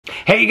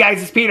Hey you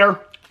guys, it's Peter,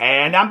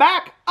 and I'm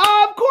back.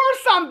 Of course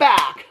I'm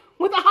back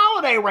with a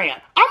holiday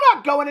rant. I'm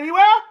not going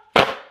anywhere.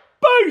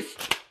 Peace.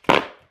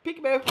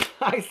 Peekaboo.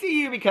 I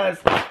see you because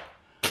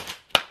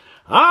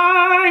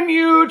I'm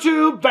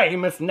YouTube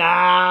famous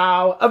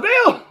now.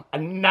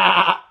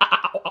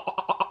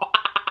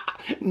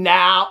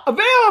 Now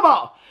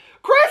available.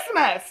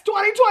 Christmas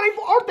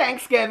 2024 or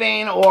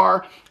Thanksgiving,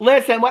 or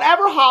listen,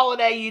 whatever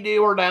holiday you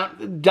do or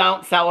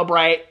don't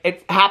celebrate,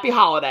 it's happy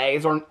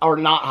holidays or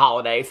not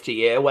holidays to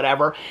you,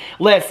 whatever.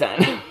 Listen.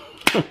 Happy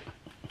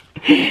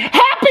New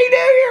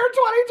Year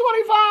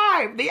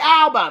 2025. The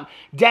album.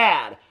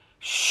 Dad.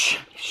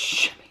 Shimmy,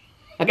 shimmy.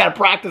 I gotta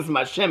practice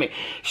my shimmy.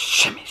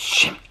 Shimmy,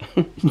 shimmy.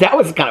 That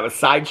was kind of a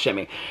side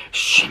shimmy.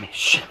 Shimmy,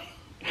 shimmy.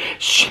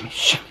 Shimmy,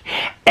 shimmy.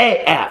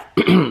 AF.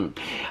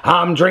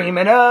 I'm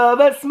dreaming of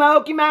a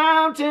Smoky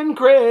Mountain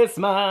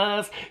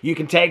Christmas. You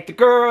can take the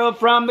girl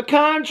from the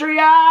country,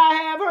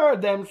 I have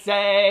heard them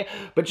say,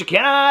 but you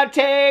cannot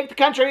take the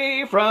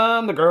country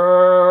from the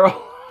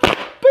girl.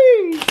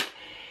 Peace.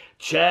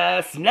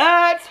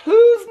 Chestnuts,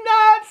 whose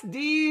nuts?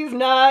 These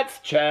nuts.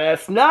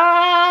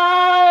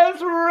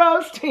 Chestnuts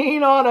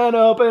roasting on an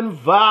open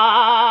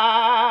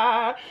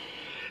fire.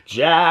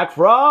 Jack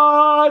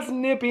Frost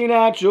nipping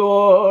at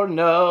your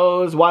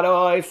nose. Why do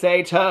I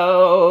say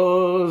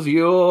toes?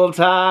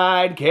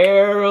 Yuletide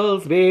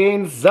carols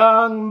being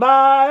sung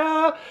by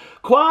a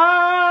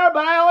choir,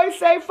 but I always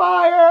say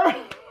fire.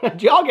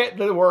 Do y'all get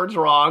the words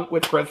wrong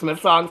with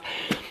Christmas songs?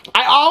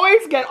 I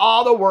always get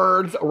all the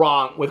words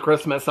wrong with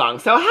Christmas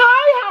songs. So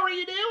hi, how are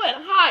you doing?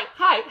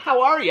 Hi,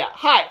 how are you?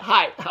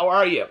 Hi, how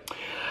are you?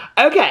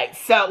 Okay,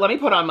 so let me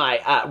put on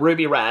my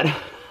ruby red.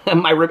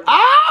 My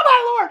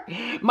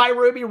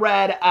ruby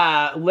red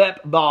lip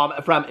balm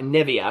from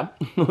Nivea,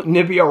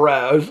 Nivea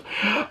Rose.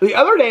 The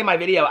other day in my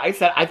video, I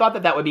said I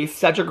thought that would be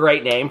such a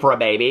great name for a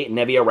baby,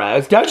 Nivea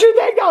Rose. Don't you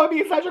think that would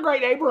be such a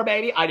great name for a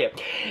baby? I do.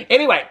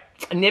 Anyway,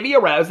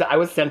 Nivea Rose, I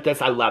was sent this.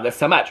 I love this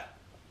so much.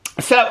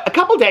 So a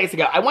couple days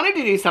ago, I wanted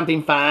to do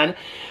something fun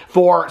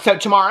so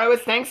tomorrow is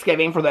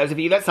Thanksgiving. For those of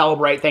you that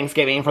celebrate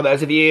Thanksgiving, for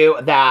those of you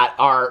that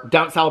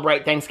don't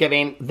celebrate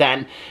Thanksgiving,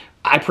 then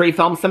I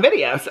pre-filmed some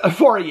videos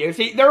for you.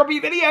 See, there will be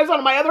videos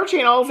on my other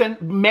channels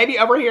and maybe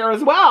over here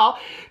as well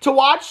to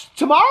watch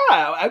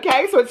tomorrow,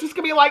 okay? So it's just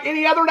going to be like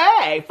any other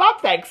day.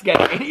 Fuck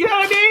Thanksgiving. You know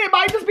what I mean? It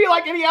might just be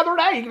like any other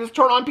day. You can just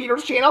turn on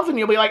Peter's channels and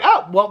you'll be like,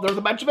 oh, well, there's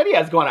a bunch of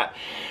videos going up.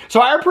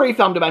 So I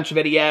pre-filmed a bunch of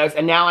videos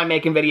and now I'm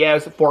making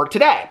videos for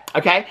today,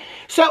 okay?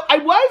 So I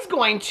was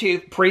going to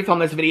pre-film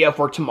this video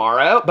for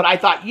tomorrow, but I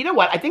thought, you know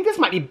what? I think this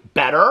might be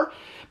better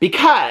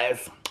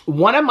because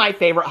one of my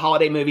favorite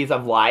holiday movies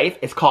of life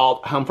is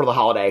called Home for the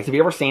Holidays. Have you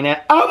ever seen it?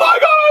 Oh my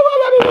God, I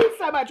love that movie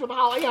so much with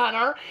Holly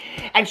Hunter.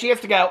 And she has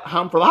to go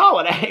home for the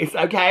holidays,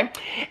 okay?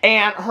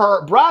 And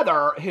her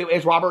brother, who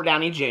is Robert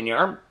Downey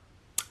Jr.,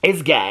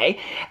 is gay.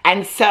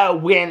 And so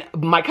when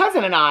my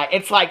cousin and I,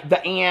 it's like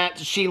the aunt,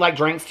 she like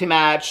drinks too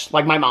much,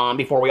 like my mom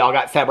before we all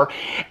got sober.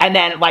 And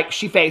then like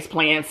she face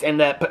plants in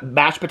the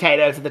mashed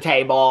potatoes at the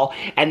table.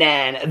 And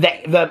then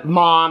the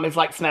mom is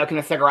like smoking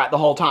a cigarette the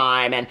whole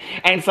time. And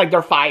it's like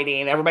they're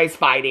fighting, everybody's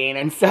fighting.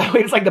 And so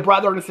it's like the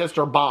brother and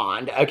sister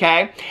bond,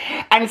 okay?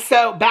 And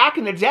so back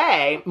in the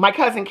day, my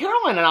cousin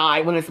Carolyn and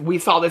I, when we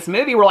saw this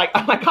movie, we're like,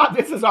 oh my God,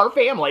 this is our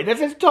family.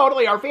 This is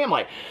totally our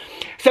family.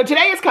 So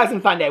today is Cousin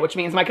Fun Day, which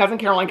means my cousin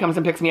Caroline comes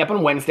and picks me up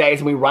on Wednesdays,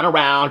 and we run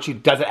around. She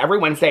does it every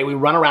Wednesday. We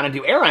run around and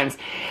do errands.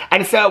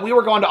 And so we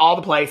were going to all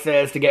the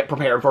places to get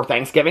prepared for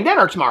Thanksgiving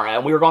dinner tomorrow.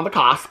 And we were going to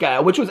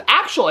Costco, which was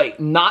actually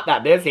not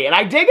that busy. And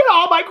I did get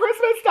all my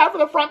Christmas stuff for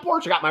the front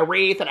porch. I got my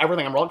wreath and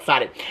everything. I'm real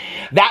excited.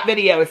 That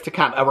video is to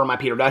come over on my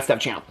Peter Does Stuff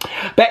channel.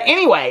 But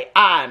anyway,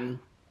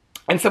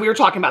 and so we were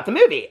talking about the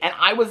movie, and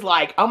I was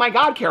like, oh my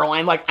God,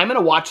 Caroline, like, I'm going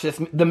to watch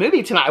the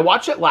movie tonight. I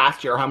watched it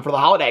last year, Home for the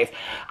Holidays.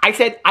 I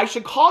said, I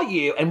should call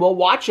you, and we'll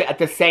watch it at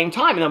the same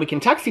time, and then we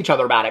can text each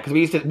other about it,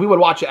 because we would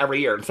watch it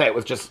every year and say it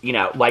was just, you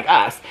know, like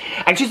us.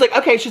 And she's like,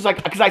 okay, she's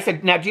like, because I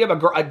said, now, do you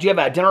have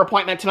a dinner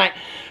appointment tonight?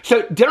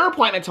 So, dinner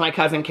appointment to my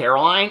cousin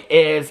Caroline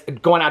is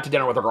going out to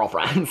dinner with her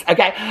girlfriends,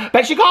 okay?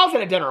 But she calls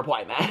it a dinner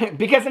appointment,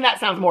 because then that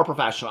sounds more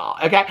professional,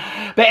 okay?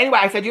 But anyway,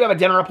 I said, do you have a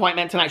dinner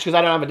appointment tonight? She goes,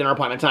 I don't have a dinner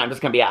appointment tonight, I'm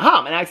just going to be at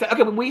home. And I said,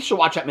 okay, well, we should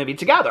watch that movie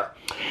together.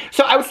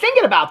 So I was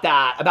thinking about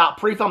that, about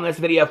pre-filming this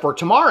video for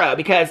tomorrow,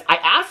 because I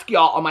asked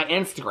y'all on my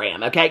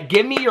Instagram, okay,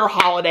 give me your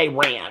holiday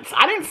rants.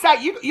 I didn't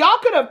say, y'all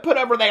could have put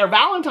over there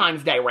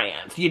Valentine's Day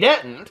rants. You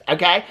didn't,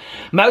 okay?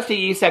 Most of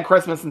you said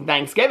Christmas and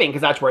Thanksgiving,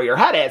 because that's where your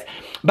head is.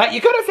 But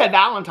you could have said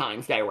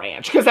Valentine's Day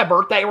rants. You could have said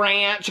birthday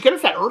rants. You could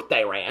have said Earth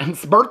Day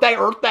rants. Birthday,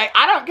 Earth Day.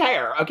 I don't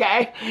care,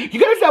 okay? You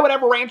could have said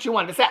whatever rants you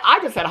wanted to say. I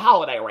just said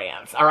holiday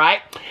rants, all right?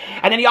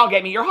 And then y'all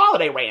gave me your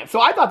holiday rants. So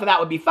I thought that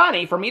would be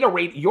funny for me to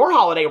read your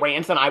holiday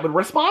rants and I would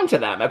respond to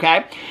them,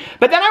 okay?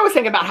 But then I was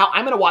thinking about how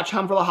I'm going to watch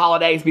Home for the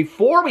Holidays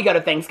before we go to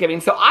Thanksgiving,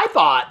 so I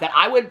thought that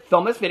I would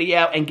film this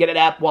video and get it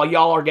up while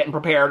y'all are getting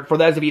prepared for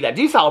those of you that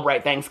do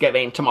celebrate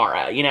Thanksgiving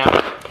tomorrow, you know?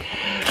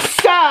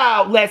 So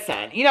So,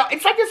 listen, you know,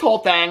 it's like this whole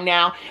thing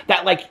now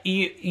that, like,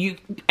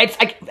 it's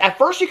like, at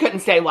first you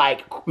couldn't say,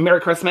 like,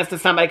 Merry Christmas to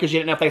somebody because you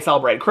didn't know if they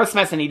celebrated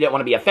Christmas and you didn't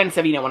want to be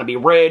offensive, you didn't want to be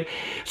rude.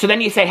 So then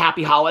you say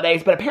Happy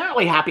Holidays, but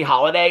apparently Happy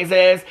Holidays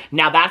is,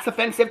 now that's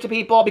offensive to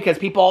people because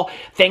people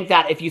think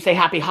that if you say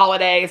Happy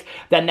Holidays,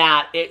 then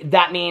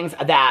that means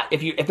that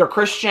if they're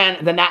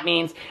Christian, then that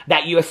means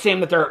that you assume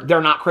that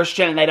they're not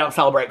Christian and they don't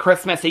celebrate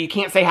Christmas, so you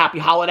can't say Happy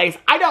Holidays.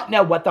 I don't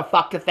know what the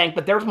fuck to think,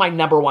 but there's my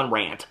 #1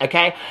 rant,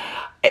 okay?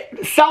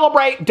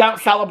 Celebrate, don't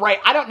celebrate.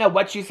 I don't know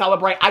what you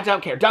celebrate. I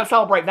don't care. Don't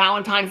celebrate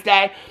Valentine's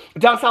Day.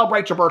 Don't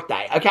celebrate your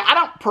birthday, okay? I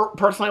don't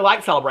personally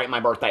like celebrating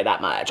my birthday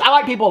that much. I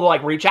like people to,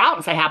 like, reach out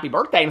and say happy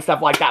birthday and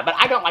stuff like that, but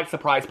I don't like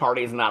surprise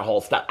parties and that whole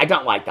stuff. I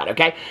don't like that,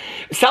 okay?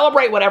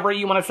 Celebrate whatever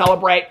you want to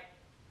celebrate.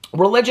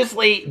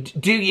 Religiously,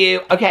 do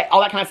you, okay, all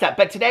that kind of stuff.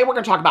 But today we're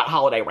going to talk about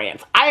holiday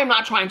rants. I am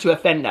not trying to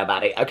offend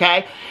nobody,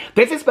 okay?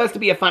 This is supposed to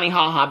be a funny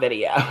ha-ha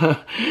video.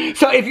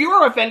 So if you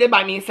are offended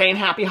by me saying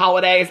happy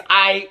holidays,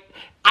 I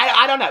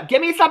don't know.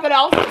 Give me something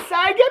else to say.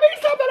 Give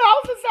me something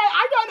else to say.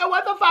 I don't know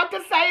what the fuck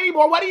to say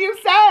anymore. What do you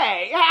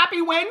say?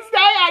 Happy Wednesday,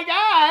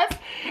 I guess.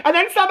 And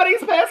then somebody's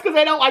pissed because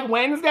they don't like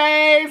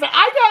Wednesdays.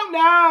 I don't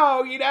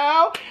know, you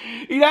know?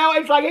 You know,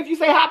 it's like if you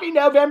say Happy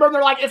November,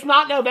 they're like, it's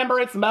not November,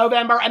 it's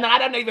Movember. And then I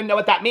don't even know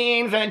what that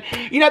means. And,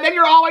 you know, then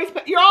you're always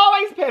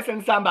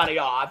pissing somebody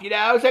off, you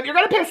know? So if you're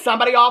going to piss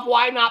somebody off,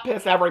 why not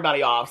piss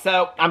everybody off?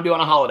 So I'm doing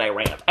a holiday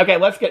rant. Okay,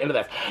 let's get into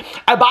this.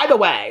 By the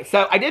way,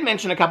 so I did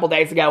mention a couple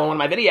days ago in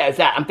one of my videos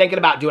that I'm thinking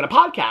about doing a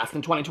podcast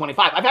in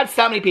 2025. I've had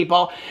so many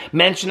people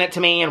mention it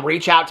to me and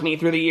reach out to me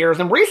through the years.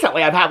 And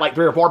recently I've had like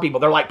 3 or 4 people.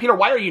 They're like, Peter,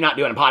 why are you not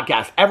doing a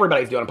podcast?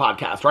 Everybody's doing a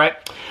podcast, right?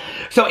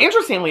 So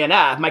interestingly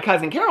enough, my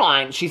cousin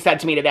Caroline, she said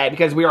to me today,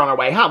 because we were on our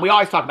way home, we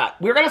always talk about,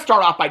 we're going to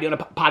start off by doing a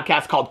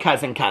podcast called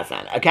Cousin,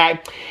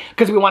 okay?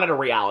 Because we wanted a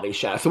reality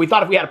show. So we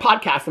thought if we had a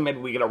podcast, then maybe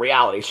we get a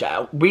reality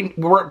show. We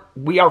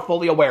are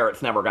fully aware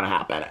it's never going to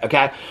happen,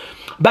 okay?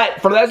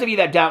 But for those of you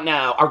that don't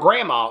know, our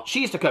grandma,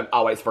 she used to cook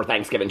always for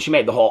Thanksgiving. She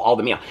made all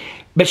the meal.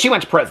 But she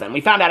went to prison.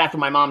 We found out after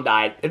my mom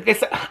died.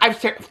 I've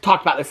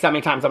talked about this so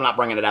many times, I'm not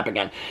bringing it up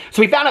again.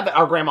 So we found out that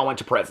our grandma went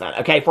to prison,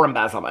 okay, for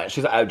embezzlement.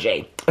 She's an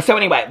OG. So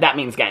anyway, that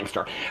means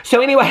gangster.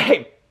 So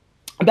anyway,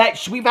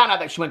 we found out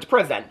that she went to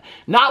prison.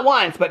 Not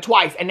once, but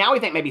twice. And now we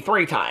think maybe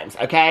 3 times,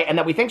 okay? And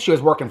that we think she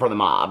was working for the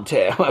mob,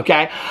 too,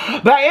 okay?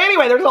 But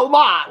anyway, there's a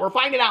lot. We're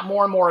finding out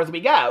more and more as we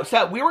go.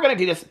 So we were going to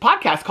do this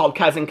podcast called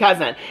Cousin.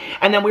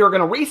 And then we were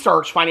going to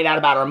research, finding out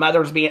about our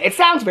mothers being... It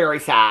sounds very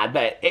sad,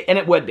 and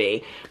it would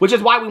be. Which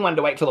is why we wanted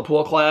to wait till the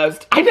pool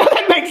closed. I know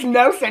that makes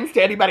no sense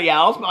to anybody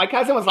else, but my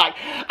cousin was like,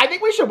 I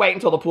think we should wait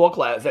until the pool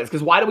closes.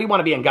 Because why do we want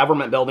to be in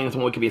government buildings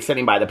when we could be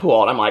sitting by the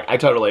pool? And I'm like, I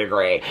totally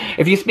agree.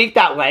 If you speak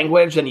that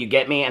language, then you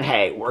get me, and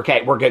hey, we're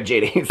good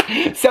Judies.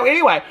 So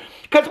anyway,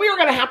 because we were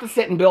going to have to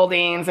sit in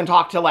buildings and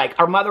talk to, like,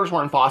 our mothers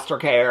were in foster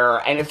care,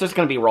 and it's just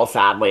going to be real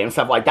sadly and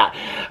stuff like that.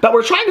 But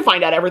we're trying to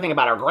find out everything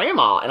about our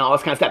grandma and all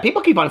this kind of stuff.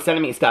 People keep on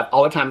sending me stuff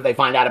all the time that they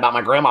find out about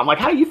my grandma. I'm like,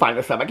 how do you find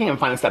this stuff? I can't even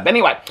find this stuff. But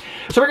anyway,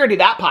 so we're going to do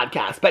that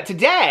podcast. But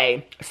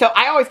today, so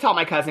I always tell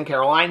my cousin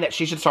Caroline that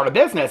she should start a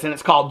business, and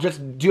it's called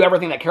Just Do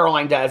Everything That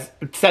Caroline Does.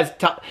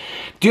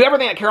 Do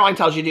everything that Caroline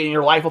tells you to do, and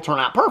your life will turn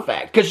out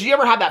perfect. Because you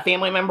ever have that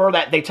family member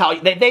that they tell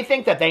you, they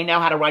think that they know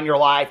how to run your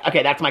life?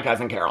 Okay, that's my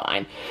cousin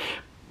Caroline.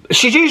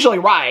 She's usually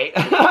right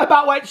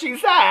about what she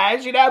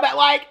says, you know, but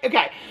like,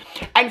 okay.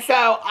 And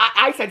so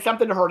I said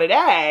something to her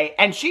today,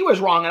 and she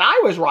was wrong, and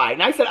I was right.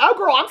 And I said, oh,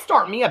 girl, I'm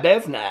starting me a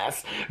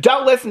business.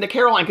 Don't listen to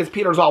Caroline because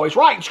Peter's always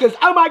right. She goes,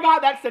 oh, my God,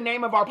 that's the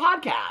name of our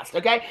podcast,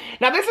 okay?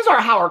 Now, this is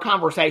how our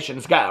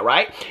conversations go,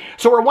 right?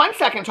 So we're 1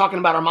 second talking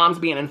about our moms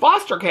being in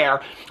foster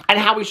care and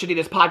how we should do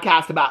this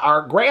podcast about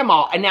our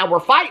grandma, and now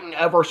we're fighting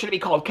over should it be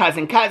called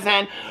Cousin,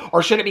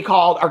 or should it be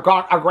called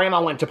our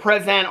grandma went to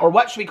prison, or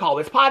what should we call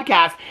this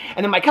podcast?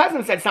 And then my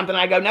cousin said something,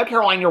 and I go, no,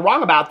 Caroline, you're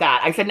wrong about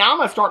that. I said, now I'm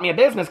going to start me a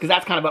business because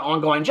that's kind of an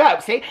ongoing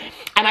joke, see?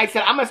 And I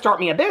said, I'm going to start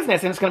me a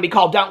business, and it's going to be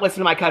called Don't Listen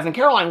to My Cousin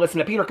Caroline, Listen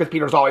to Peter, because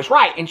Peter's always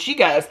right. And she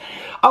goes,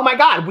 oh my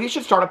God, we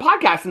should start a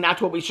podcast, and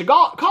that's what we should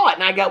call it.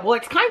 And I go, well,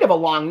 it's kind of a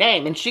long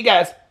name. And she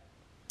goes,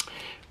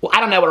 well, I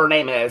don't know what her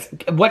name is.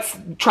 What's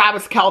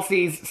Travis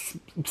Kelce's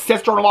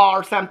sister-in-law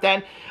or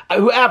something?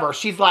 Whoever.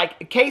 She's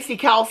like, Casey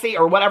Kelsey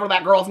or whatever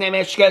that girl's name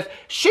is. She goes,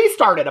 she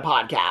started a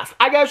podcast.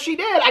 I go, she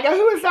did. I go,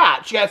 who is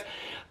that? She goes,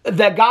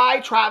 the guy,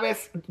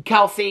 Travis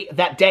Kelce,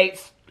 that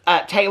dates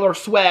Taylor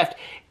Swift,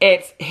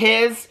 it's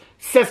his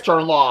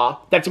sister-in-law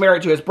that's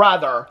married to his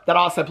brother that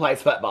also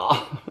plays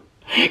football.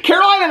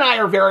 Caroline and I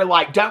are very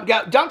like, don't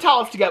tell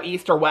us to go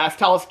east or west,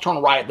 tell us to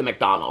turn right at the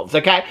McDonald's,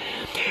 okay?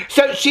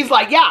 So she's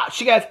like, yeah,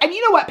 she goes, and you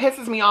know what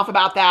pisses me off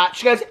about that?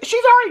 She goes,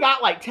 she's already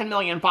got like 10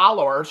 million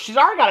followers, she's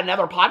already got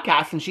another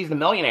podcast and she's the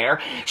millionaire.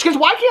 She goes,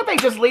 why can't they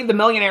just leave the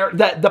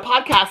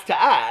podcast to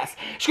us?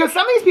 She goes,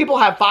 some of these people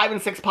have 5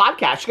 and 6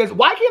 podcasts. She goes,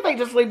 why can't they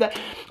just leave the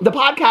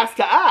podcast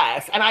to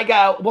us? And I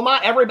go, well,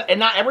 not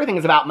everything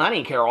is about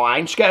money,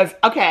 Caroline. She goes,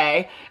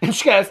 okay. And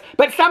she goes,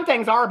 but some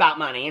things are about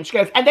money. And she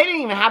goes, and they didn't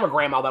even have a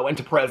grandma that went to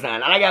to prison.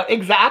 And I go,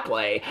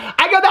 exactly.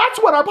 I go, that's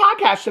what our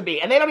podcast should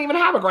be. And they don't even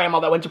have a grandma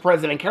that went to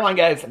prison. And Caroline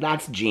goes,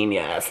 that's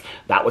genius.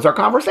 That was our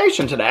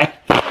conversation today.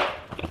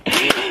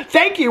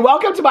 Thank you.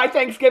 Welcome to my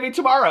Thanksgiving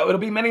tomorrow. It'll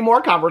be many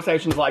more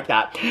conversations like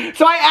that.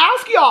 So I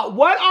ask y'all,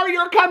 what are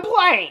your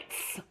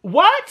complaints?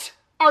 What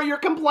are your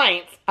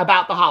complaints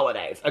about the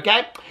holidays?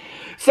 Okay.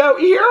 So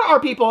here are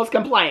people's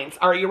complaints.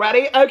 Are you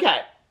ready? Okay.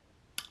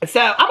 So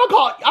I'm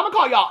gonna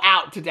call y'all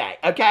out today,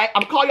 okay?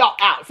 I'm gonna call y'all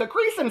out. So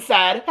Creason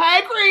said,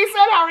 hey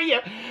Creason, how are you?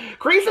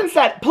 Creason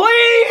said,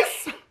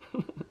 please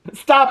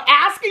stop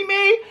asking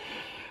me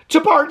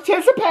to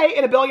participate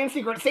in a billion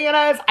Secret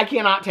Santas. I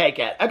cannot take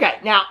it. Okay,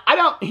 now I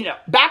don't,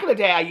 back in the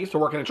day I used to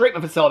work in a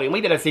treatment facility and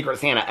we did a Secret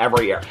Santa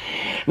every year.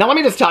 Now let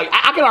me just tell you,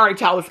 I can already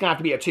tell this is gonna have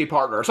to be a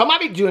two-parter. So I might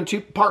be doing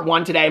part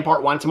one today and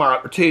part one tomorrow,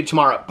 or two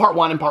tomorrow, part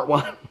one and part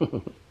one.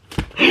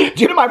 Do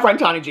you know my friend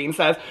Tawny Jean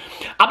says,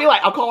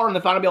 I'll call her on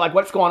the phone and be like,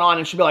 what's going on?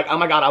 And she'll be like, oh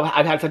my God,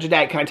 I've had such a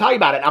day. Can I tell you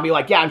about it? And I'll be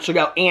like, yeah. And she'll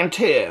go, and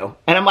two.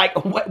 And I'm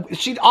like, what?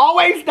 She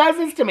always does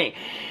this to me.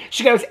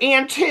 She goes,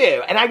 and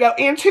two. And I go,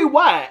 and two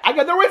what? I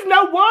go, there was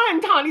no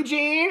one, Tawny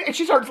Jean. And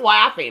she starts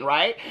laughing,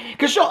 right?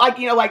 Because she'll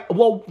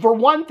well, for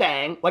one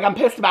thing, I'm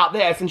pissed about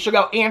this. And she'll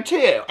go, and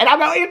two. And I'll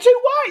go, and two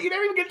what? You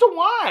never even get to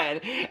one.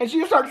 And she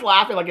just starts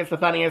laughing like it's the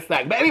funniest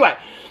thing. But anyway,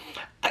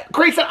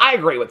 Creason, I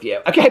agree with you.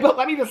 Okay, but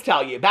let me just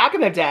tell you, back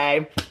in the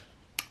day,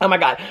 oh my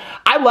God,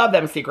 I love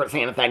them Secret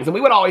Santa things, and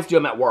we would always do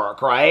them at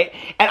work, right?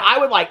 And I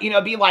would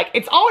be like,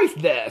 it's always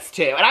this,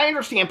 too. And I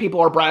understand people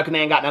are broke and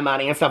they ain't got no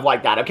money and stuff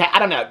like that, okay? I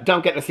don't know.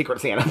 Don't get the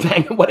Secret Santa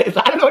thing. What is,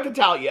 I don't know what to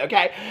tell you,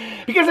 okay?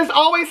 Because it's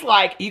always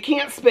like, you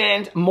can't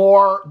spend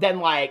more than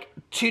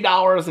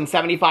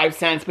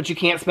 $2.75, but you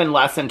can't spend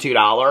less than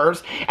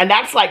 $2. And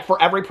that's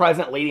for every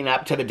present leading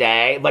up to the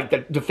day,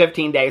 the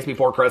 15 days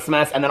before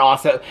Christmas. And then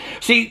also,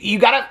 so you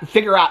got to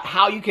figure out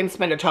how you can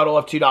spend a total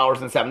of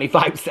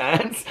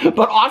 $2.75,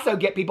 but also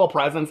get people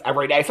presents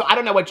every day. So I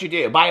don't know what you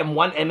do. Buy them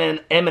one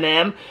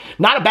M&M,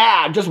 not a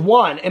bag, just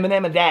one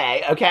M&M a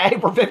day, okay,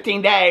 for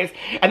 15 days,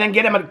 and then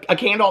get them a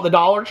candle at the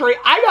Dollar Tree.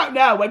 I don't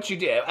know what you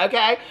do,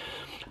 okay?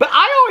 But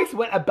I always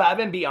went above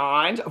and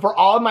beyond for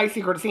all of my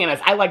Secret Santas.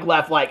 I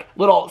left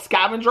little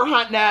scavenger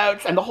hunt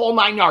notes and the whole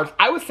 9 yards.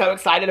 I was so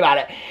excited about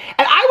it.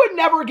 And I would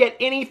never get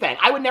anything.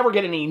 I would never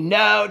get any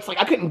notes.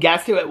 I couldn't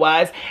guess who it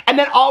was. And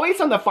then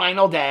always on the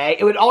final day,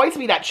 it would always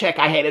be that chick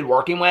I hated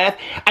working with.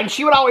 And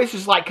she would always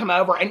just come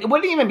over, and it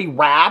wouldn't even be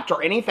wrapped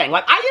or anything.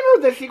 I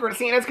entered the Secret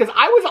Santas because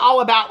I was all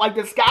about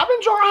the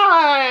scavenger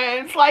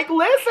hunts.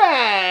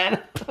 Listen,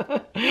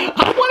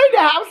 I wanted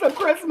to have some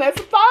Christmas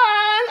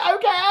fun,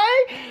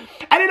 okay?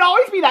 And it'd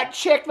always be that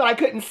chick that I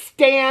couldn't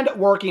stand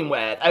working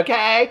with,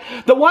 okay?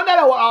 The one that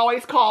I would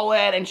always call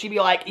in and she'd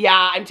be like,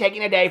 yeah, I'm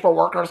taking a day for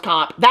workers'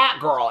 comp. That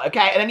girl,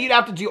 okay? And then you'd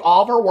have to do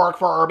all of her work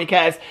for her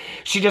because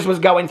she just was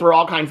going through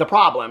all kinds of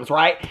problems,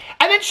 right?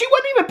 And then she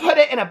wouldn't even put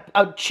it in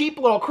a cheap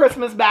little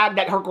Christmas bag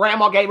that her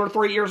grandma gave her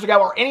 3 years ago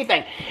or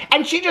anything.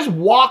 And she'd just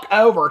walk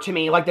over to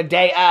me the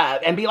day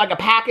of and be a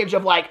package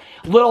of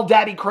Little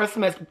Debbie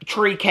Christmas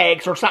tree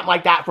cakes or something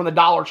like that from the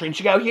Dollar Tree. And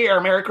she'd go, here,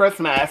 Merry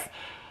Christmas.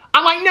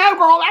 I'm like, no,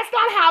 girl, that's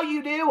not how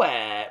you do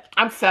it.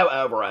 I'm so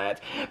over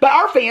it. But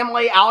our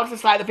family,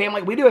 Alex's side of the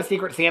family, we do a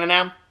Secret Santa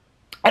now.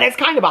 And it's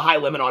kind of a high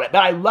limit on it,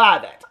 but I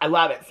love it. I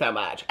love it so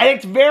much. And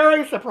it's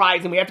very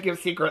surprising. We have to give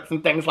secrets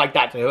and things like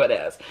that to who it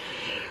is.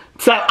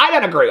 So I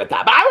don't agree with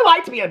that. But I would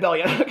like to be in a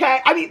billion,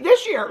 okay? I mean,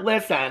 this year,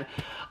 listen,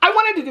 I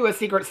wanted to do a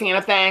Secret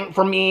Santa thing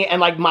for me and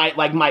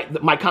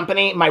my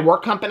company, my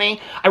work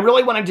company. I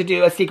really wanted to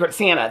do a Secret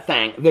Santa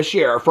thing this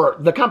year for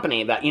the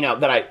company that,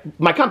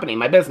 my company,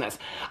 my business.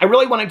 I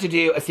really wanted to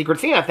do a Secret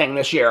Santa thing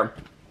this year.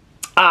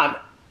 And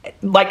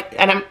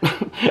I'm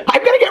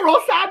I'm gonna get real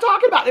sad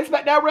talking about this,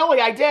 but no, really,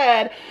 I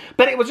did.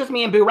 But it was just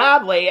me and Boo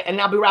Radley, and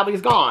now Boo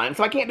Radley's gone,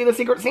 so I can't do the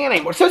Secret Santa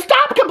anymore. So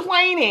stop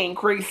complaining,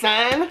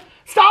 Creason.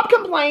 Stop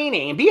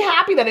complaining. Be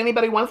happy that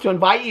anybody wants to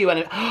invite you,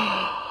 and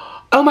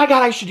oh my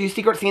God, I should do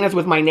Secret Santas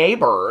with my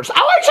neighbors. Oh,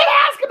 I should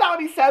ask them. That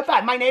would be so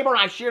fun. My neighbor and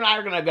I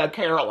are going to go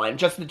caroling,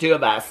 just the two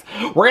of us.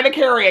 We're going to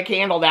carry a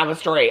candle down the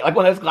street,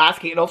 one of those glass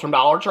candles from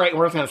Dollar Tree, and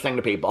we're just going to sing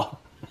to people.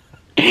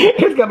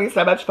 It's going to be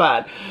so much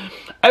fun.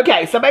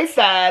 Okay, somebody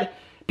said,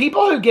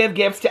 people who give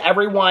gifts to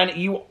everyone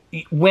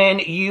when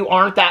you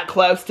aren't that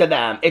close to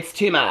them, it's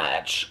too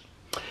much.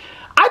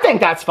 I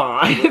think that's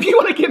fine. If you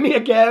want to give me a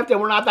gift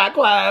and we're not that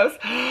close,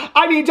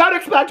 I mean, don't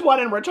expect one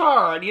in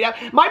return.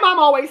 My mom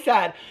always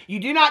said, you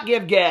do not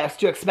give gifts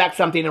to expect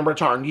something in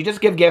return. You just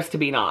give gifts to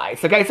be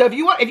nice. Okay, so if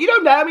you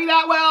don't know me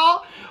that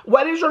well,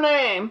 what is your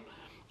name?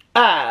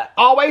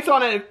 Always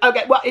on a,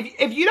 okay, well,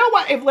 if you know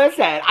what,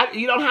 listen,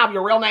 you don't have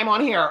your real name on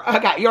here.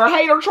 Okay, you're a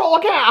hater troll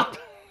account.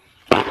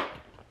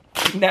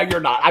 No, you're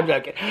not. I'm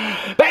joking.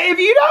 But if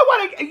you don't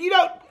want to,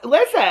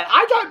 listen,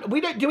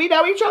 do we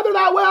know each other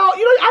that well?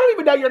 I don't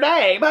even know your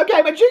name.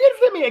 Okay, but you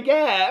can send me a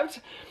gift.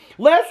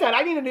 Listen,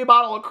 I need a new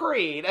bottle of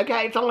Creed.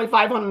 Okay, it's only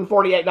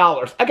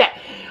 $548. Okay,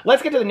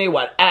 let's get to the new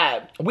one.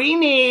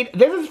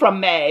 This is from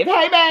Maeve.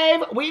 Hey,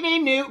 Maeve, we need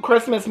new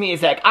Christmas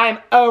music. I'm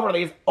over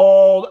these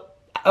old,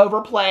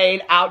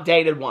 overplayed,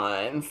 outdated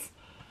ones.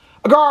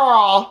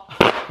 Girl.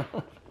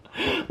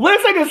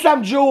 Listen to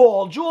some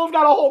Jewel. Jewel's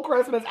got a whole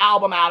Christmas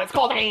album out. It's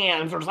called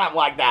Hands or something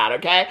like that,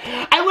 okay?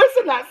 I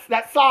listened to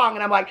that song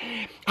and I'm like,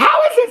 how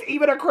is this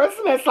even a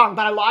Christmas song?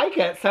 But I like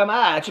it so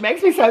much. It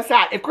makes me so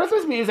sad. If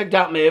Christmas music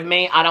don't move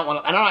me, I'm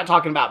not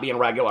talking about being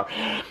regular.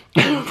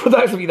 For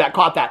those of you that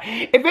caught that.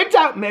 If it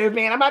don't move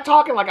me, and I'm not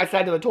talking like I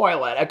said to the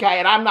toilet, okay?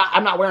 And I'm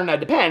not wearing no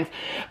Depends.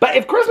 But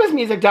if Christmas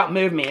music don't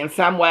move me in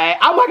some way,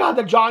 oh my God,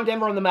 the John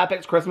Denver and the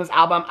Muppets Christmas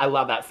album, I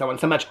love that so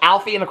much.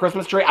 Alfie and the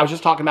Christmas Tree, I was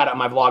just talking about it on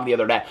my vlog the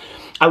other day.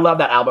 I love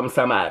that album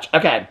so much.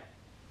 Okay.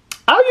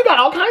 Oh, you got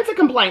all kinds of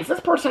complaints. This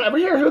person over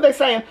here, who are they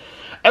saying?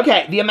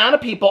 Okay, the amount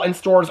of people in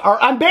stores are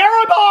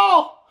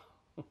unbearable.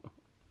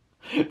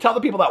 Tell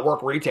the people that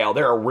work retail,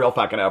 they're real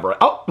fucking over it.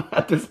 Oh,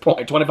 at this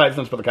point, 25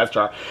 cents for the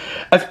customer.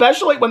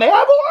 Especially when they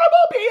have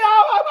horrible PO.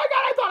 Oh my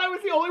God, I thought I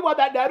was the only one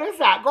that noticed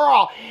that.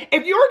 Girl,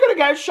 if you were going to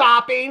go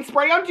shopping,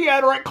 spray on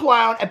deodorant,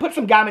 cologne, and put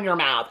some gum in your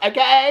mouth,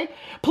 okay?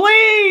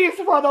 Please,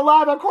 for the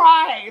love of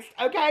Christ,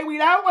 okay? We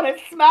don't want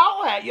to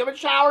smell it. You haven't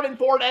showered in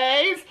 4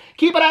 days?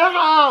 Keep it at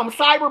home.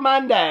 Cyber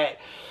Monday.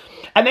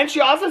 And then she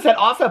also said,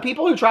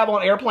 people who travel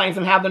on airplanes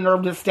and have the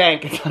nerve to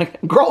stink. It's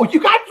like, girl, you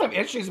got some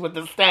issues with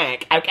the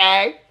stink,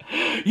 okay?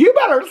 You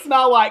better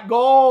smell like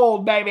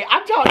gold, baby.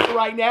 I'm telling you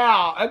right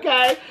now,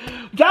 okay?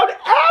 Don't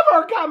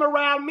ever come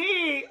around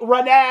me,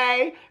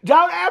 Renee.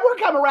 Don't ever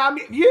come around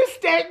me. You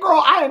stink,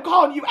 girl. I am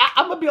calling you out.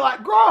 I'm going to be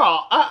like,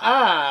 girl,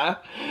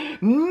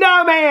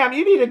 no, ma'am.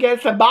 You need to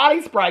get some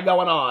body spray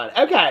going on.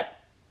 Okay.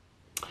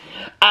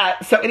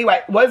 So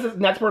anyway, what is this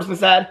next person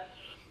said?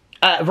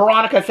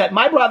 Veronica said,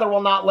 my brother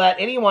will not let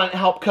anyone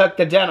help cook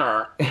the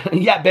dinner.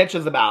 Yeah,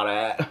 bitches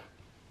about it.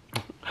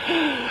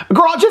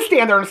 Girl, just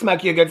stand there and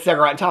smoke you a good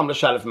cigarette and tell him to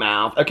shut his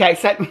mouth, okay?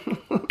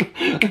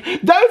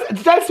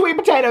 Those sweet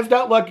potatoes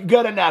don't look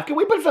good enough. Can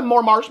we put some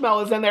more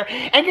marshmallows in there?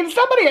 And can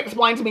somebody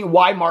explain to me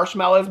why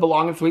marshmallows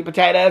belong in sweet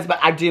potatoes? But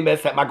I do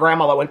miss it. My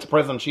grandma that went to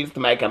prison, she used to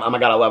make them. Oh my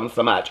God, I love them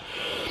so much.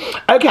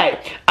 Okay,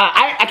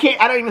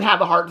 I don't even have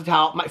the heart to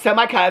tell. So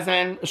my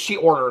cousin, she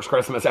orders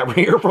Christmas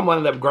every year from one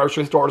of the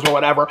grocery stores or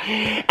whatever.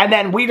 And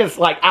then we just,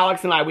 like,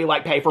 Alex and I, we,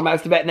 like, pay for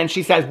most of it. And then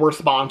she says, we're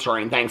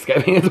sponsoring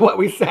Thanksgiving is what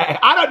we say.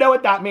 I don't know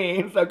what that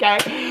means,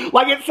 okay?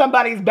 Like it's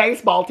somebody's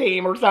baseball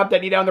team or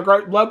something, you know, and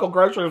the local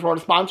grocery store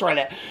sponsoring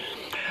it.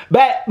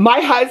 But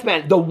my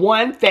husband, the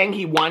one thing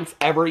he wants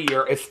every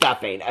year is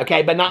stuffing,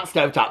 okay? But not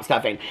stovetop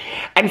stuffing.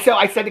 And so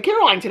I said to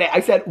Caroline today,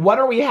 I said, what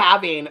are we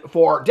having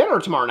for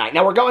dinner tomorrow night?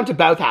 Now, we're going to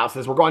both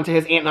houses. We're going to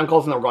his aunt and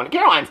uncle's, and then we're going to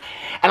Caroline's.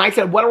 And I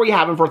said, what are we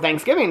having for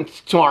Thanksgiving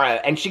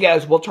tomorrow? And she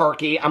goes, well,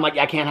 turkey. I'm like,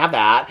 yeah, I can't have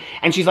that.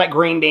 And she's like,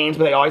 green beans,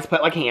 but they always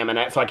put, like, ham in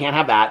it, so I can't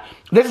have that.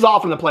 This is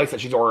all from the place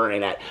that she's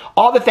ordering it.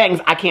 All the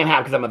things I can't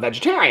have because I'm a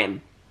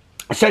vegetarian.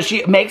 So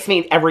she makes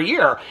me every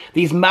year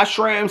these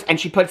mushrooms, and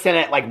she puts in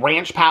it like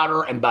ranch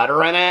powder and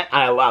butter in it.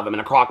 I love them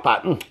in a crock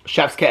pot.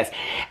 Chef's kiss.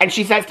 And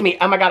she says to me,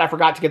 oh my God, I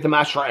forgot to get the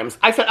mushrooms.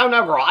 I said, oh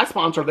no, girl, I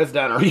sponsored this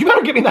dinner. You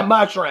better give me the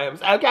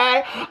mushrooms,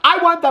 okay? I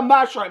want the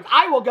mushrooms.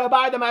 I will go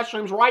buy the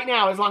mushrooms right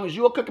now as long as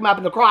you will cook them up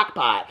in the crock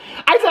pot.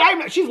 I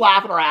said, she's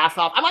laughing her ass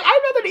off. I'm like, I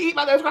have nothing to eat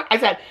by those crock. I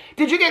said,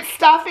 did you get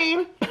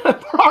stuffing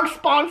for our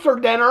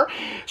sponsored dinner?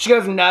 She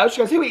goes, no.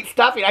 She goes, who eats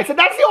stuffing? I said,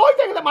 that's the only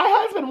thing that my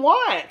husband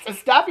wants is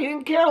stuffing. He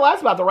didn't care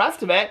less about the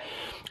rest of it.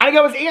 And I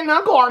go, his aunt and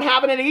uncle aren't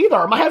having it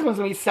either. My husband's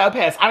gonna be so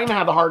pissed. I don't even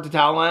have the heart to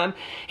tell him.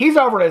 He's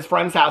over at his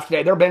friend's house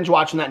today. They're binge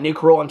watching that new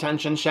Cruel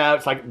Intentions show.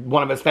 It's like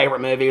one of his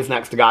favorite movies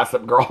next to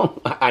Gossip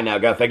Girl. I know,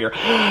 go figure.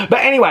 But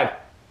anyway,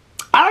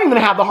 I don't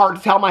even have the heart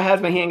to tell my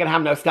husband he ain't gonna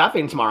have no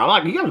stuffing tomorrow. I'm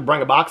like, you gotta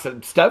bring a box of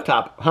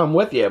stovetop home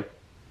with you.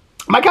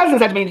 My cousin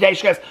said to me today,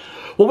 she goes,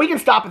 well, we can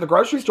stop at the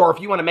grocery store if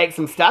you want to make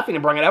some stuffing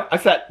and bring it up. I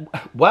said,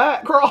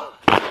 what, girl?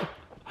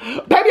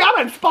 Baby, I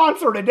done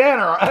sponsored a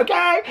dinner,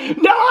 okay?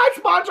 No, I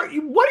sponsor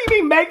you. What do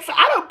you mean makes?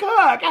 I don't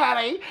cook,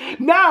 honey.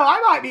 No,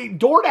 I might be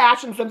door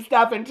dashing some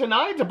stuff in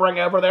tonight to bring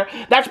over there.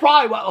 That's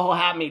probably what will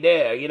have me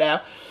do, you know?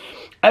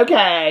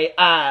 Okay,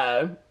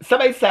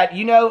 somebody said,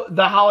 you know,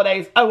 the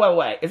holidays. Oh,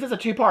 wait. Is this a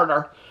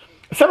two-parter?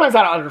 Sometimes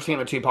I don't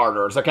understand the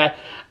two-parters, okay?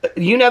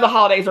 You know the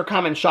holidays are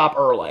coming, shop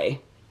early.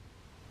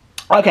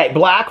 Okay,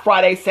 Black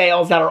Friday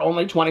sales that are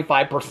only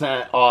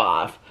 25%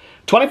 off.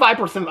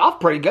 25% off,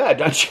 pretty good,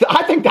 don't you?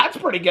 I think that's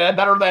pretty good.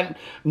 Better than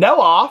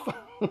no off.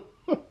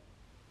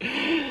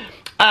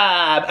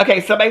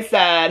 Okay, somebody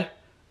said,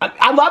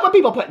 I love when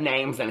people put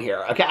names in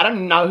here. Okay, I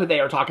don't know who they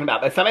are talking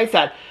about, but somebody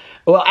said,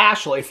 well,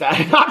 Ashley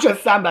said, not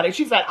just somebody.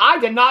 She said, I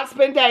did not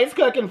spend days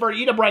cooking for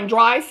you to bring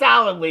dry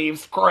salad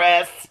leaves,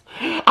 Chris.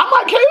 I'm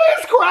like, who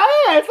is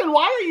Chris? And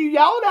why are you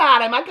yelling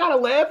at him? I kind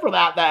of live for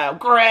that, though,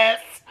 Chris.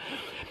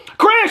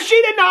 Chris,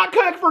 she did not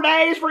cook for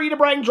days for you to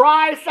bring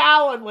dry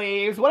salad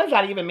leaves. What does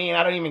that even mean?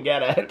 I don't even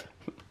get it.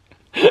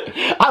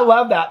 I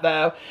love that,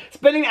 though.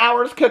 Spending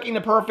hours cooking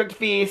the perfect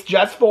feast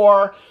just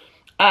for,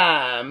 she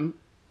aims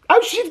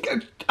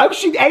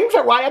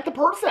it right at the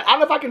person. I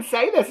don't know if I can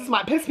say this. This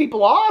might piss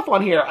people off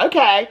on here.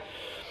 Okay.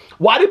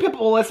 Why do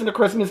people listen to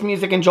Christmas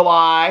music in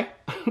July?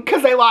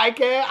 Because they like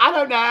it. I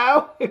don't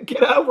know.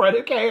 Get over it.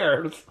 Who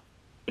cares?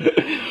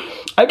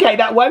 Okay,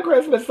 that one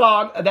Christmas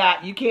song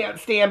that you can't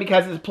stand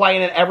because it's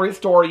playing in every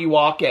store you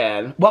walk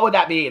in. What would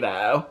that be,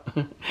 though?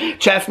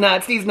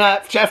 Chestnuts, these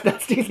nuts,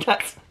 chestnuts, these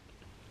nuts.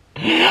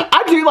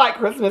 I do like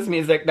Christmas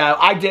music, though.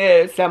 I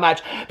do so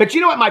much. But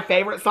you know what my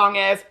favorite song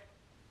is?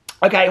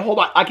 Okay, hold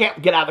on. I can't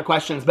get out of the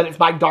questions, but it's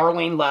by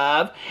Darlene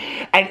Love.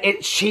 And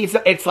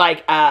it's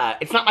like,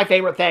 it's not my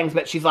favorite things,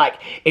 but she's like,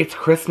 it's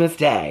Christmas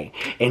Day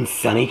in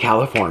sunny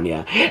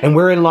California, and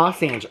we're in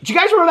Los Angeles. Do you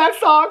guys remember that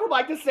song from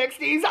like the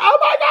 60s? Oh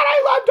my God,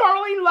 I love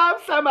Darlene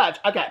Love so much.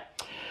 Okay.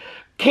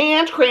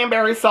 Canned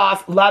cranberry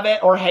sauce, love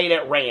it or hate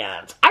it,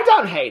 Rant. I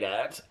don't hate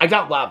it. I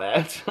don't love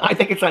it. I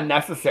think it's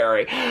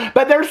unnecessary.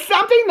 But there's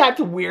something that's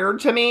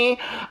weird to me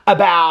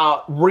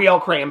about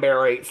real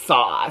cranberry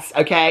sauce,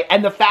 okay?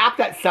 And the fact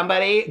that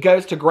somebody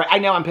goes to great... I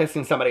know I'm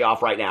pissing somebody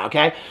off right now,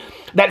 okay?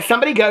 That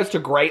somebody goes to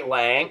great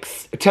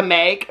lengths to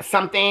make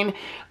something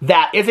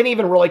that isn't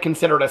even really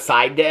considered a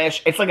side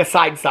dish. It's like a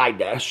side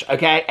dish,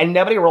 okay? And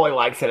nobody really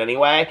likes it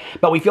anyway,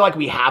 but we feel like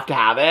we have to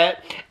have it.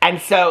 And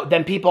so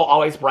then people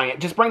always bring it.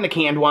 Just bring the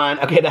canned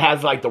one, okay, that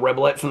has like the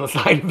riblets on the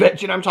side of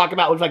it. You know what I'm talking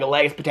about? It looks like a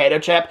Lay's potato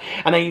chip.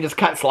 And then you just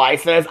cut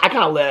slices. I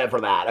kind of live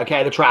for that,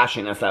 okay? The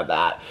trashiness of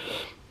that.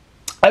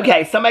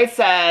 Okay, somebody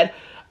said,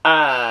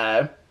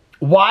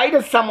 why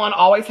does someone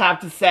always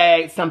have to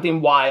say something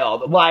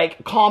wild?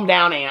 Like, calm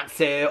down, Aunt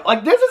Sue.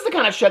 Like, this is the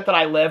kind of shit that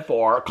I live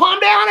for. Calm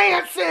down,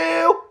 Aunt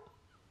Sue.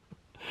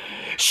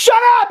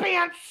 Shut up,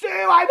 Aunt Sue.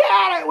 I've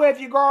had it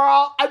with you,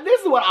 girl.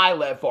 This is what I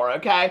live for,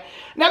 okay?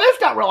 Now, this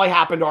don't really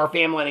happen to our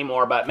family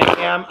anymore, but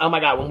ma'am, oh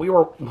my God, when we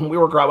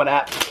were growing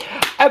up.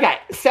 Okay,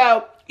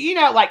 so... You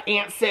know, like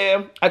Aunt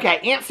Sue. Okay,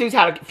 Aunt Sue's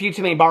had a few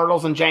too many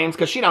Bartles and James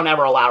because she don't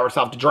ever allow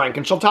herself to drink.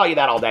 And she'll tell you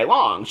that all day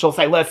long. She'll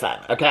say, listen,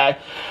 okay,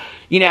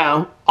 you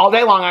know, all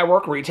day long I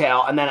work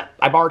retail and then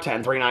I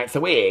bartend 3 nights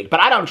a week.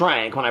 But I don't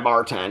drink when I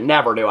bartend.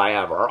 Never do I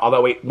ever.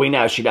 Although we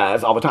know she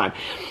does all the time.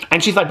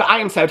 And she's like, but I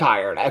am so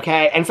tired,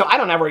 okay? And so I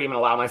don't ever even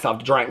allow myself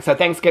to drink. So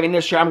Thanksgiving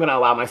this year, I'm going to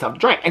allow myself to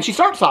drink. And she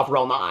starts off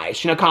real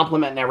nice, you know,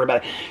 complimenting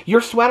everybody.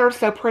 Your sweater's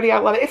so pretty. I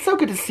love it. It's so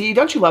good to see you.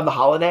 Don't you love the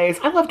holidays?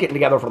 I love getting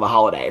together for the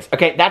holidays.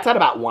 Okay, that's at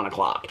about 1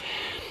 o'clock.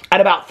 At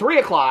about 3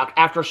 o'clock,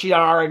 after she had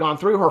already gone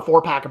through her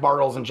 4-pack of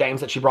Bartles and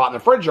James that she brought in the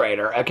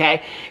refrigerator,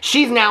 okay,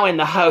 she's now in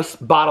the Host's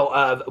bottle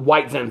of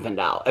White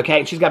Zinfandel, okay,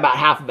 and she's got about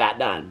half of that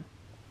done.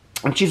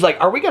 And she's like,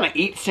 are we going to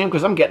eat soon?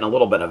 Because I'm getting a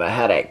little bit of a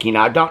headache. You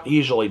know, I don't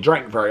usually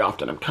drink very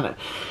often.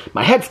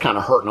 My head's kind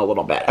of hurting a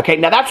little bit. Okay,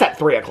 now that's at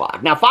 3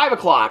 o'clock. Now 5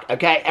 o'clock,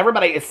 okay,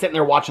 everybody is sitting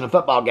there watching a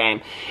football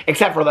game,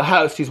 except for the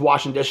host who's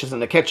washing dishes in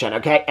the kitchen,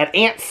 okay? And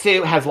Aunt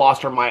Sue has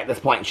lost her mind at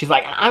this point. And she's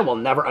like, I will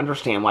never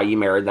understand why you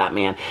married that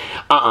man.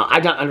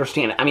 I don't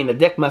understand it. I mean, the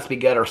dick must be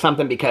good or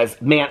something because,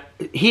 man,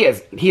 he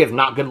is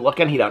not good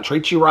looking. He don't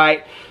treat you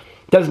right.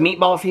 Those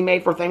meatballs he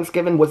made for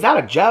Thanksgiving, was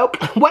that a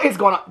joke? What is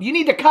going on? You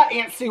need to cut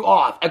Aunt Sue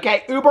off,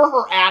 okay? Uber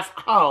her ass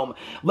home.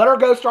 Let her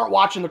go start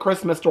watching the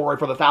Christmas Story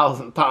for the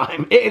 1000th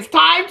time. It is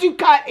time to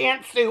cut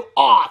Aunt Sue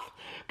off.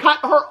 Cut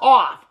her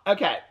off.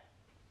 Okay.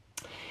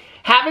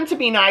 Having to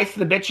be nice to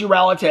the bitchy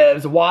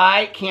relatives,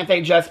 why can't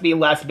they just be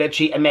less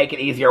bitchy and make it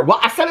easier? Well,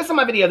 I said this in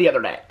my video the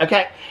other day,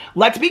 okay?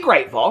 Let's be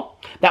grateful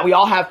that we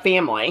all have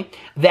family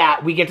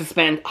that we get to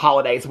spend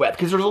holidays with.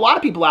 Because there's a lot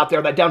of people out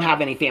there that don't have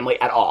any family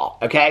at all,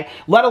 okay?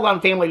 Let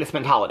alone family to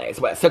spend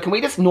holidays with. So can we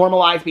just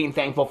normalize being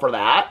thankful for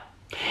that?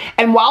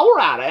 And while we're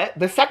at it,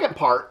 the second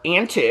part,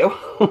 and two,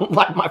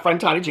 like my friend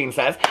Tiny Jean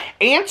says,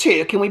 and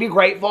two, can we be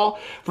grateful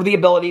for the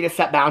ability to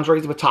set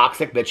boundaries with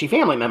toxic, bitchy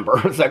family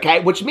members,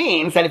 okay? Which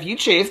means that if you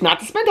choose not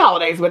to spend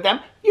holidays with them,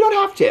 you don't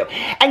have to.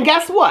 And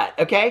guess what,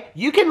 okay?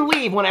 You can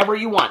leave whenever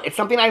you want. It's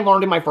something I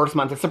learned in my first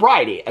month of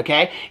sobriety,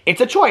 okay?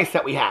 It's a choice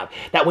that we have.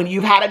 That when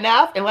you've had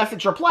enough, unless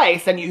it's your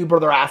place, then you Uber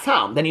their ass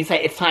home. Then you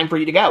say, it's time for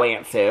you to go,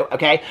 Aunt Sue,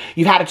 okay?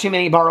 You've had too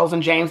many Bartles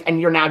and James,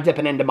 and you're now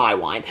dipping into my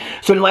wine.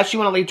 So unless you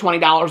want to leave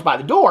 $20 by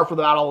the door for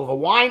the bottle of a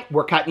wine,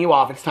 we're cutting you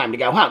off. It's time to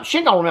go home. She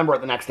ain't gonna remember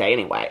it the next day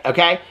anyway,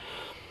 okay?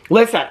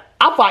 Listen,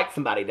 I'll fight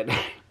somebody today.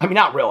 I mean,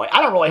 not really.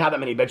 I don't really have that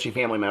many bitchy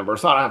family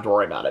members, so I don't have to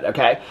worry about it,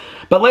 okay?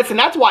 But listen,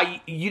 that's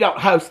why you don't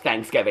host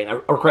Thanksgiving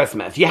or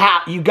Christmas.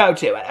 You go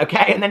to it,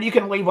 okay? And then you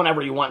can leave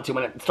whenever you want to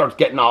when it starts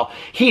getting all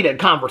heated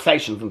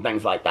conversations and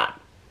things like that.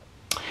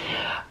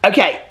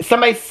 Okay,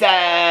 somebody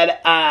said,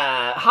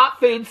 hot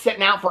food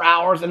sitting out for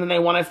hours and then they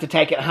want us to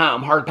take it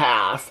home. Hard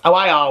pass. Oh,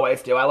 I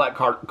always do. I like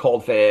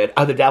cold food.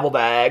 Oh, the deviled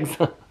eggs.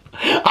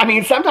 I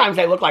mean, sometimes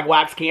they look like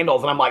wax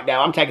candles, and I'm like, no,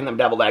 I'm taking them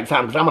deviled eggs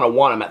home because I'm going to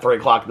want them at 3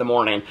 o'clock in the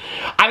morning.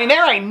 I mean,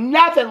 there ain't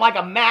nothing like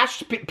a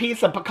mashed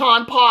piece of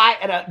pecan pie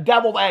and a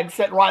deviled egg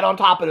sitting right on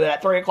top of it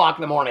at 3 o'clock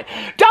in the morning.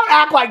 Don't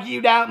act like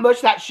you don't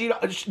mush that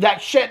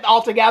shit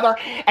all together,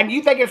 and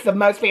you think it's the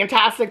most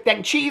fantastic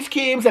thing. Cheese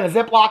cubes in a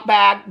Ziploc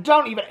bag.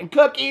 And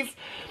cookies.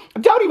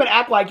 Don't even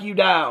act like you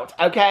don't,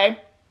 okay?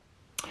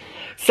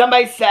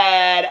 Somebody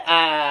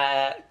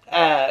said,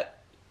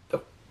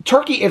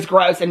 turkey is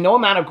gross and no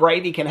amount of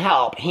gravy can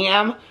help.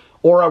 Ham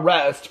or a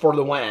roast for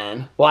the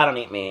win. Well, I don't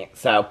eat meat,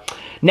 so.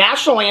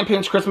 National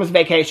Lampoon's Christmas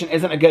Vacation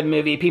isn't a good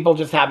movie. People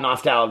just have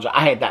nostalgia.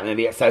 I hate that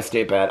movie. It's so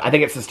stupid. I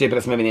think it's the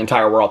stupidest movie in the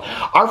entire world.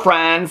 Our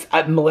friends,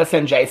 Melissa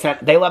and Jason,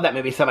 they love that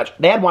movie so much.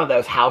 They had one of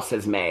those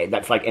houses made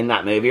that's like in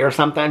that movie or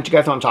something. Do you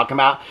guys know what I'm talking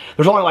about?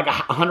 There's only like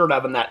 100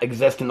 of them that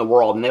exist in the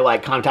world, and they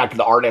like contacted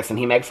the artist, and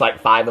he makes like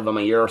 5 of them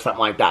a year or something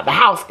like that. The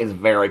house is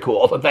very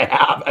cool that they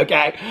have,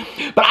 okay?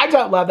 But I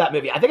don't love that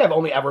movie. I think I've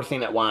only ever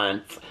seen it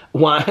once.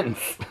 Once.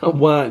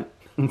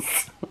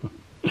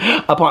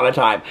 Upon a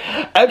time.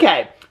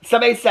 Okay.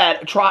 Somebody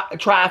said,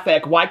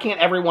 traffic, why can't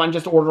everyone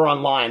just order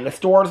online? The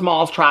stores,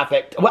 malls,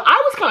 traffic. Well,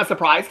 I was kind of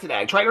surprised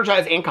today. Trader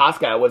Joe's and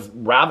Costco was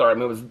rather, I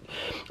mean, it was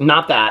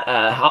not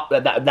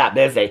that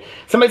busy.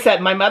 Somebody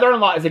said, my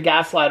mother-in-law is a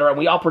gaslighter, and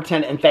we all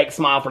pretend and fake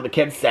smile for the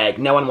kids' sake.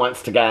 No one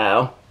wants to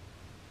go.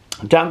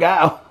 Don't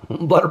go.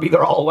 Let her be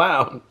there all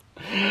alone.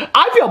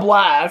 I feel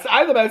blessed. I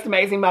have the most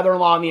amazing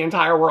mother-in-law in the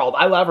entire world.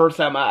 I love her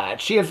so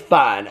much. She is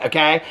fun,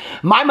 okay?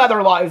 My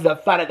mother-in-law is the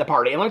fun at the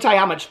party. And let me tell you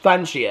how much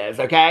fun she is,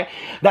 okay?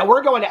 That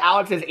we're going to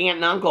Alex's aunt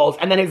and uncle's,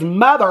 and then his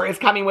mother is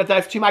coming with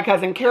us to my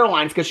cousin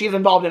Caroline's because she's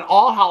involved in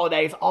all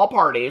holidays, all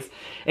parties.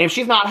 And if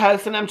she's not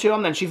hosting them to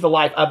them, then she's the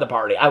life of the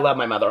party. I love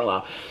my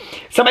mother-in-law.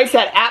 Somebody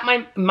said, at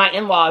my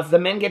in-laws, the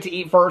men get to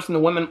eat first and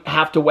the women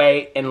have to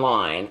wait in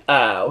line.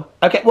 Oh.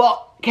 Okay,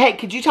 well... Okay,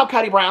 could you tell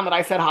Cuddy Brown that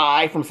I said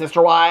hi from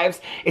Sister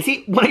Wives? Is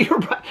he one of your...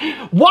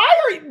 What?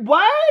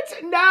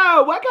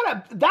 No, what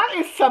kind of... That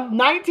is some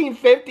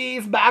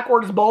 1950s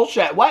backwards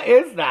bullshit. What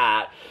is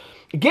that?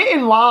 Get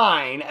in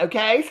line,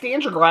 okay?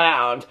 Stand your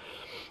ground.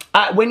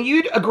 When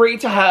you'd agree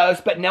to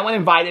host, but no one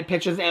invited,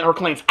 pitches in, or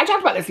claims. I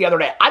talked about this the other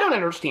day. I don't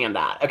understand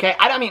that, okay?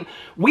 I mean,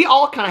 we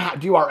all kind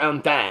of do our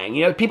own thing.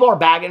 You know, people are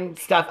bagging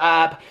stuff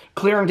up,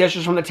 clearing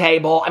dishes from the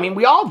table. I mean,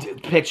 we all do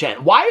pitch in.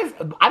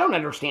 I don't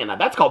understand that.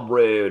 That's called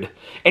rude.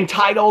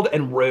 Entitled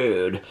and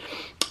rude.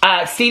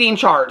 Seating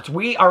charts.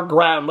 We are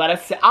grown. Let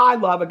us say, I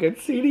love a good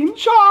seating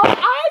chart.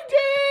 I do.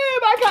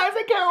 My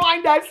cousin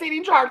Caroline does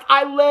seating charts.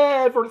 I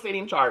live for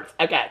seating charts.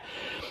 Okay.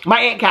 My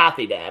Aunt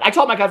Kathy did. I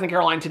told my cousin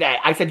Caroline today,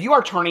 I said, you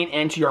are turning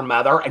into your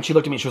mother. And she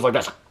looked at me and she was like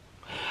this.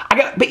 I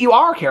go, but you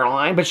are,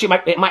 Caroline. But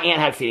my aunt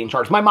had seating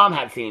charts. My mom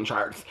had seating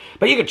charts.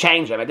 But you could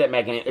change them. It didn't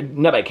make any,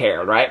 nobody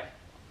cared, right?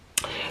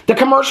 The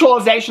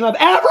commercialization of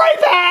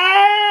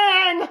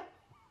everything.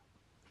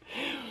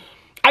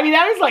 I mean,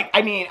 that is like,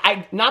 I mean,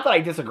 not that I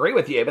disagree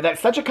with you, but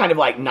that's such a kind of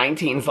like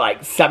 19s,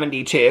 like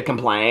 72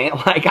 complaint.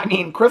 Like, I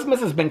mean, Christmas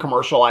has been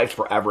commercialized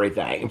for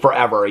everything,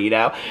 forever, you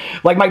know?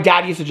 Like, my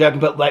dad used to joke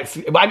and put, like,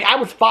 I mean, I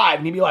was 5,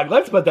 and he'd be like,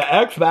 let's put the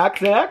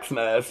X-Vax in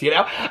Xmas, you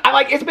know? I'm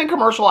like, it's been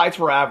commercialized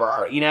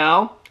forever, you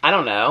know? I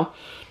don't know.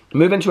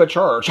 Move into a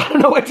church. I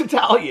don't know what to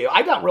tell you.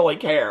 I don't really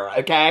care,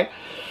 okay?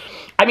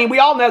 I mean, we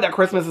all know that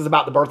Christmas is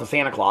about the birth of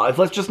Santa Claus.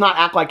 Let's just not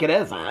act like it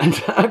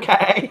isn't,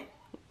 okay?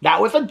 That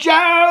was a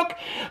joke.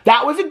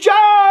 That was a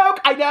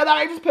joke. I know that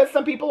I just pissed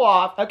some people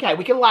off. Okay,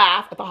 we can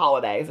laugh at the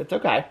holidays. It's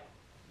okay.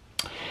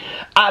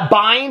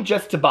 Buying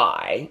just to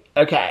buy.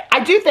 Okay,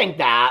 I do think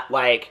that,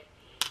 like,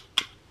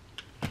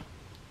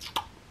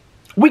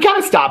 we kind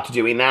of stopped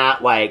doing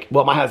that. Like,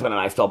 well, my husband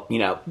and I still, you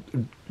know,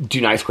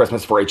 do nice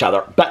Christmas for each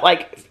other. But,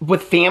 like,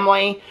 with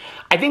family,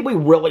 I think we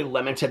really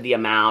limited the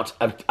amount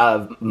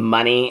of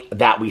money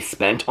that we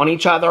spent on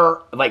each other,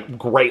 like,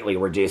 greatly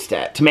reduced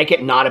it. To make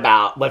it not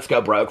about, let's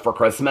go broke for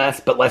Christmas,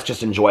 but let's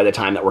just enjoy the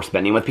time that we're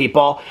spending with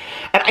people.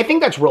 And I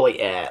think that's really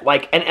it.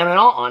 Like, and in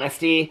all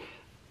honesty,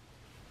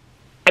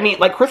 I mean,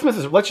 like, Christmas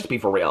is, let's just be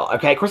for real,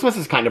 okay? Christmas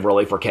is kind of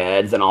really for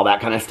kids and all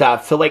that kind of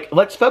stuff. So, like,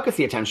 let's focus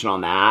the attention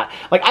on that.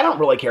 Like, I don't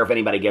really care if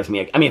anybody gives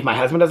me I mean, if my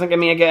husband doesn't give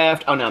me a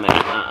gift, oh, no,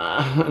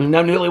 man,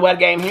 no newlywed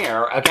game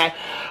here, okay?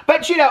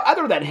 But, you know,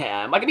 other than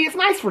him, like, I mean, it's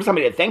nice for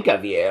somebody to think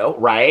of you,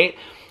 right?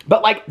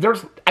 But, like,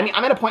 I mean,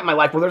 I'm at a point in my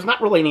life where there's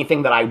not really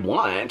anything that I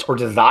want or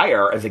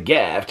desire as a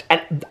gift.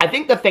 And I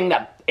think the thing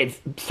that is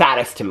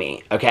saddest to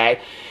me, okay?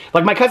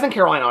 Like, my cousin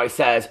Caroline always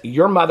says,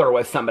 your mother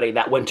was somebody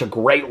that went to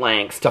great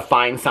lengths to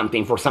find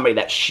something for somebody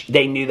that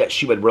they knew that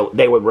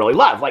they would really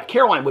love. Like,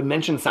 Caroline would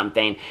mention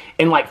something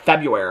in, like,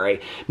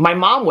 February. My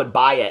mom would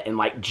buy it in,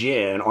 like,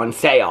 June on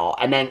sale.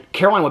 And then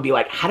Caroline would be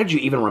like, how did you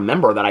even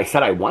remember that I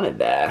said I wanted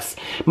this?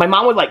 My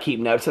mom would, like, keep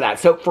notes of that.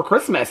 So, for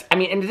Christmas, I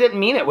mean, and it didn't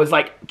mean it was,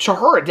 like, to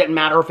her, it didn't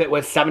matter if it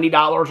was $70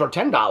 or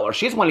 $10.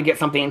 She just wanted to get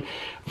something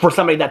for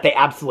somebody that they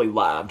absolutely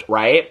loved,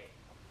 right?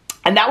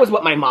 And that was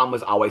what my mom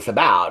was always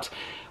about.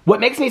 What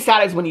makes me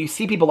sad is when you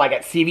see people like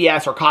at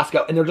CVS or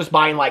Costco and they're just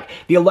buying like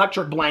the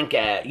electric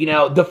blanket, you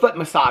know, the foot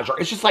massager.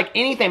 It's just like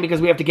anything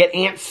because we have to get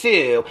Aunt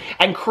Sue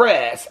and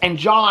Chris and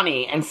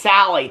Johnny and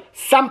Sally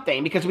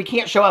something because we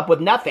can't show up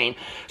with nothing.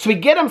 So we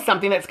get them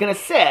something that's going to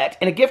sit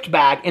in a gift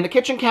bag in the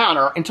kitchen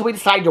counter until we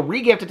decide to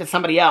re-gift it to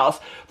somebody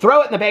else,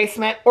 throw it in the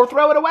basement or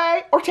throw it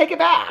away or take it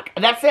back.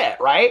 And that's it,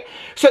 right?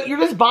 So you're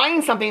just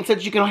buying something so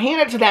that you can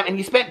hand it to them and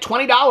you spent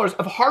 $20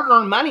 of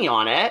hard-earned money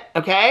on it,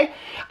 okay?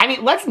 I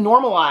mean, let's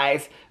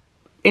normalize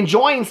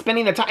enjoying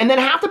spending the time. And then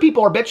half the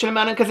people are bitching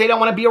about it because they don't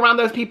want to be around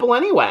those people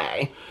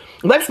anyway.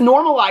 Let's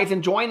normalize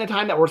enjoying the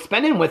time that we're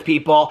spending with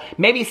people,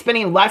 maybe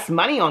spending less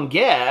money on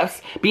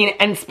gifts,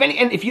 and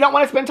if you don't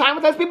want to spend time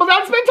with those people,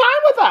 don't spend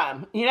time with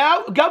them. You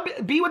know, go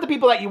be with the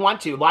people that you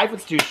want to. Life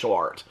is too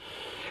short.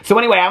 So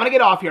anyway, I'm going to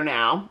get off here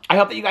now. I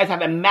hope that you guys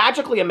have a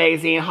magically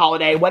amazing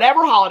holiday,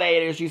 whatever holiday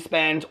it is you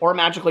spend, or a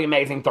magically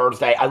amazing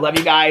Thursday. I love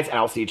you guys, and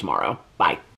I'll see you tomorrow. Bye.